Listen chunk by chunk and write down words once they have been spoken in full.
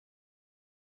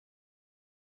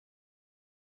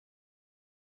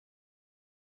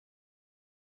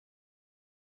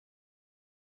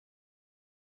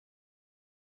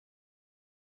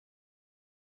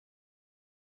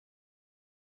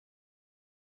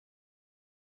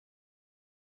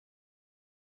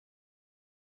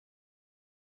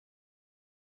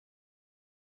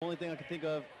Only thing I can think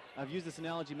of, I've used this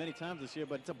analogy many times this year,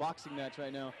 but it's a boxing match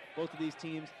right now. Both of these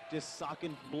teams just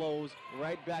socking blows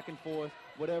right back and forth.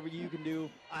 Whatever you can do,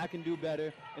 I can do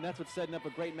better. And that's what's setting up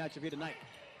a great matchup here tonight.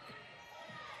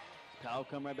 Powell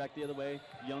come right back the other way.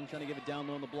 Young trying to give it down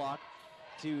low on the block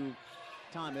to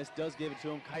Thomas. Does give it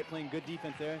to him. Kite playing good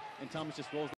defense there. And Thomas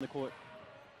just rolls in the court.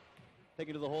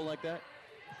 Taking to the hole like that.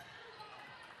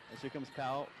 And here comes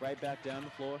Powell right back down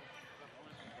the floor.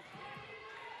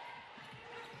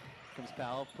 Comes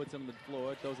Powell, puts him on the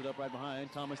floor, throws it up right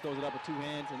behind. Thomas throws it up with two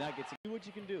hands, and that gets it. Do what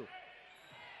you can do.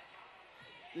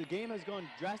 The game has gone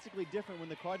drastically different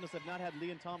when the Cardinals have not had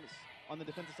Liam Thomas on the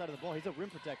defensive side of the ball. He's a rim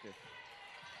protector.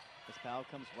 As Powell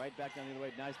comes right back down the other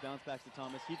way. Nice bounce back to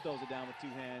Thomas. He throws it down with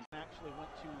two hands. Actually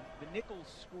went to the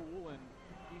Nicholls School in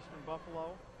Eastern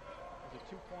Buffalo. Was a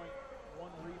 2.1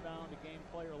 rebound a game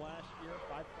player last year.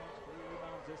 5 points, 3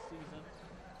 rebounds this season.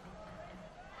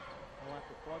 He'll have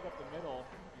to plug up the middle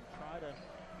and try to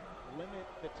limit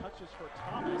the touches for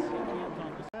Thomas. He can't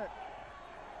on the set.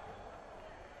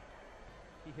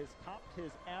 He has topped his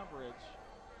average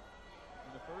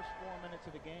in the first 4 minutes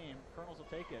of the game. Colonels will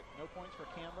take it. No points for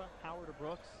Canva, Howard, or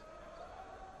Brooks.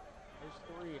 His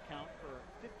three account for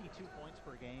 52 points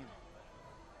per game.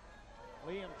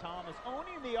 Liam Thomas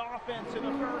owning the offense in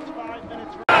the first 5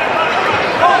 minutes.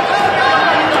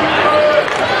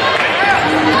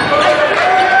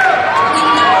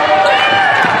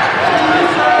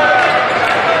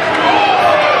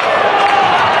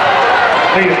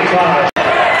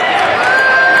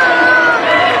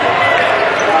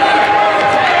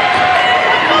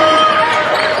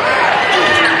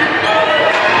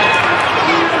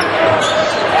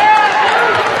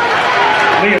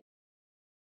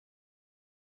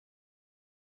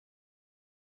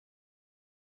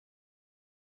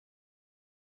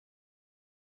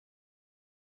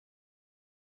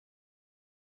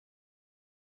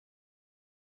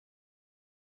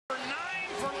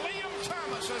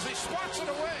 As he swats it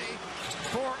away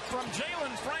from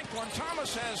Jalen Franklin.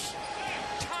 Thomas has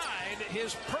tied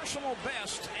his personal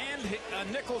best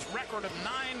and Nicholls' record of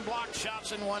 9 blocked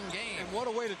shots in one game. And what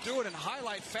a way to do it in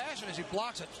highlight fashion as he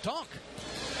blocks a dunk.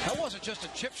 That wasn't just a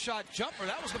chip shot jumper.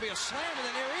 That was going to be a slam, and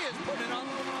then there he is putting it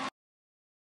on.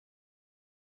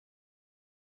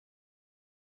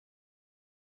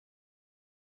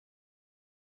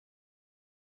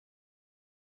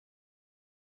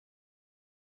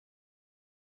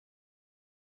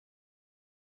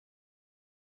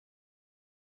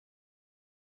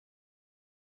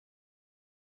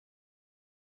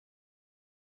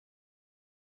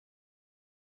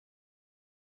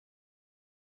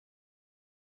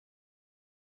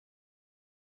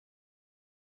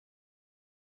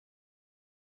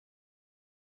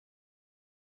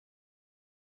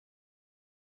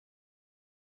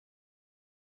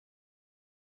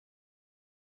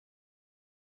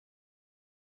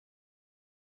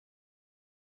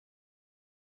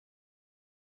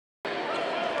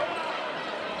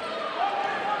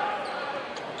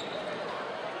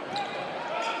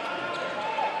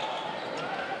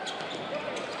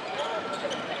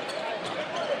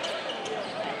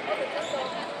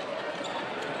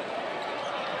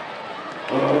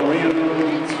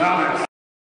 Thomas.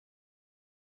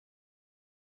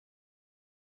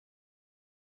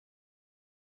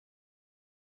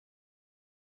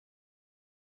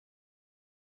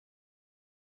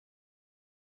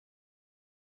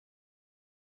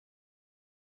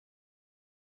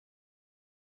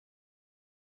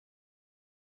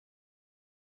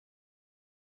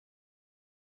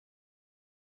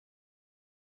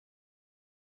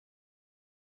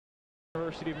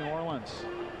 University of New Orleans.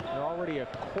 They're already a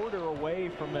quarter away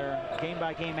from their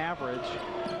game-by-game average.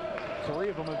 3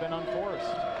 of them have been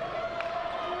unforced.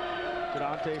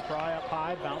 Dante Fry up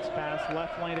high, bounce pass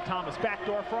left lane to Thomas.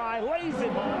 Backdoor Fry, lays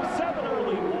it home. 7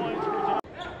 early points for John.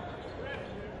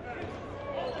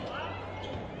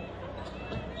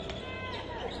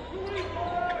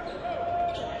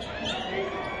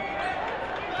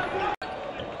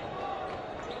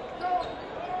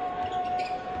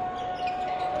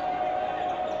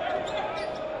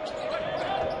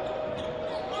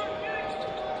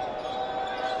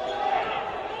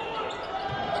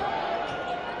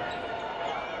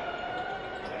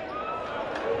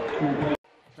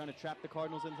 Trying to trap the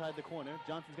Cardinals inside the corner.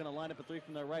 Johnson's going to line up a 3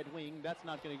 from their right wing. That's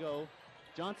not going to go.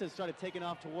 Johnson started taking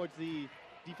off towards the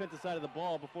defensive side of the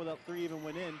ball before that 3 even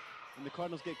went in. And the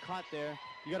Cardinals get caught there.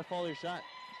 You got to follow your shot.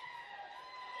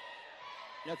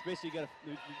 That's basically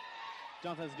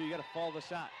Johnson has to do. You got to follow the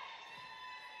shot.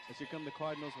 As here come the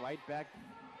Cardinals right back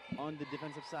on the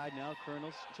defensive side now.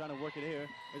 Colonels trying to work it here.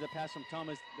 There's a pass from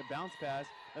Thomas, the bounce pass.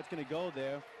 That's going to go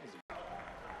there.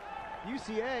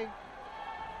 UCA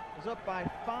was up by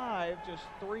 5 just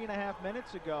 3.5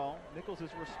 minutes ago. Nicholls has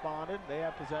responded. They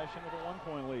have possession with a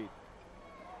 1-point lead.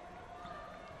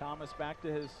 Thomas back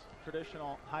to his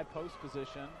traditional high post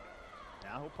position.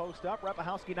 Now he'll post up.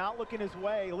 Repahowski not looking his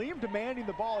way. Liam demanding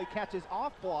the ball. He catches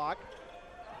off block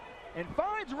and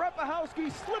finds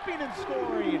Repahowski slipping and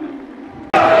scoring.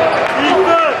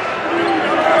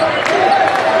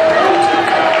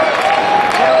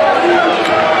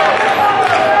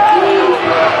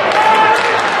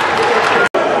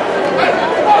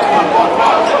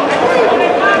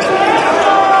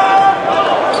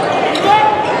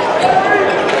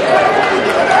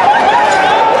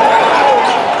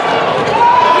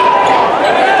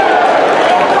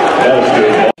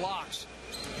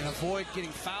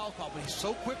 Getting foul called, but he's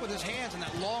so quick with his hands and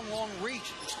that long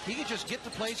reach. He can just get to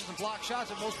places and block shots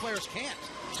that most players can't.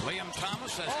 Liam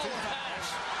Thomas has 2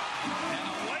 fouls.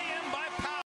 And a lay-in by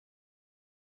Powell.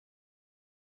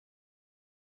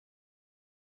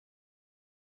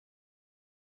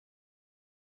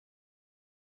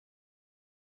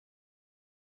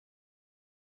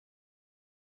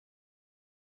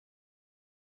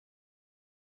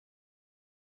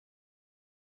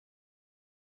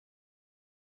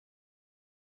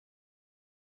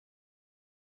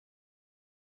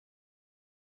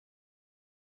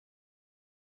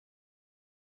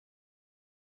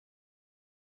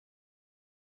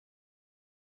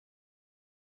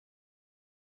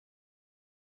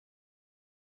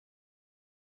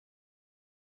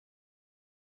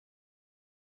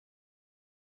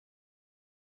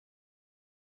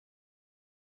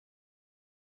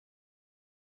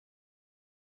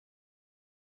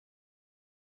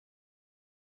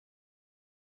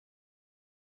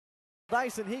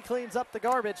 Dyson, he cleans up the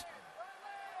garbage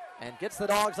and gets the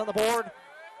Dogs on the board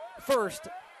first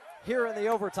here in the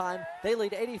overtime. They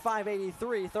lead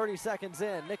 85-83, 30 seconds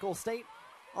in. Nicholls State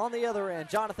on the other end.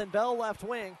 Jonathan Bell left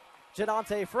wing.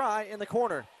 Jadante Fry in the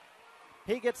corner.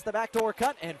 He gets the backdoor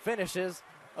cut and finishes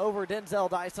over Denzel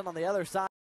Dyson on the other side.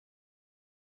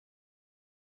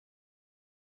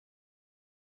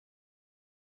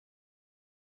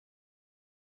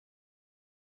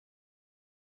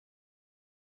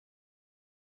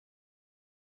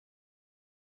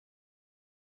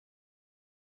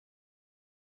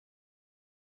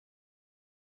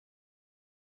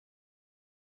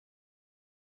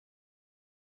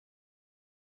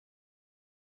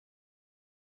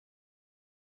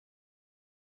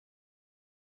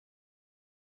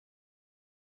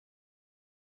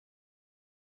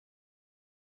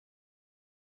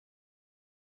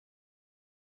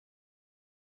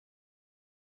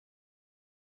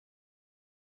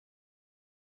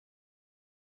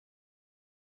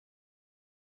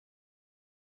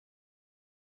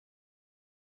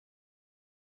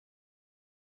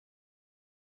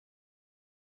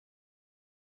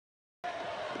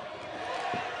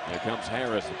 Here comes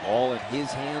Harris, ball in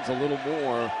his hands a little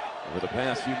more over the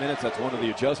past few minutes. That's one of the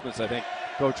adjustments I think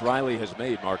Coach Riley has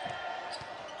made, Mark.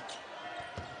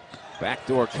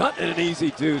 Backdoor cut and an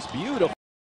easy deuce. Beautiful.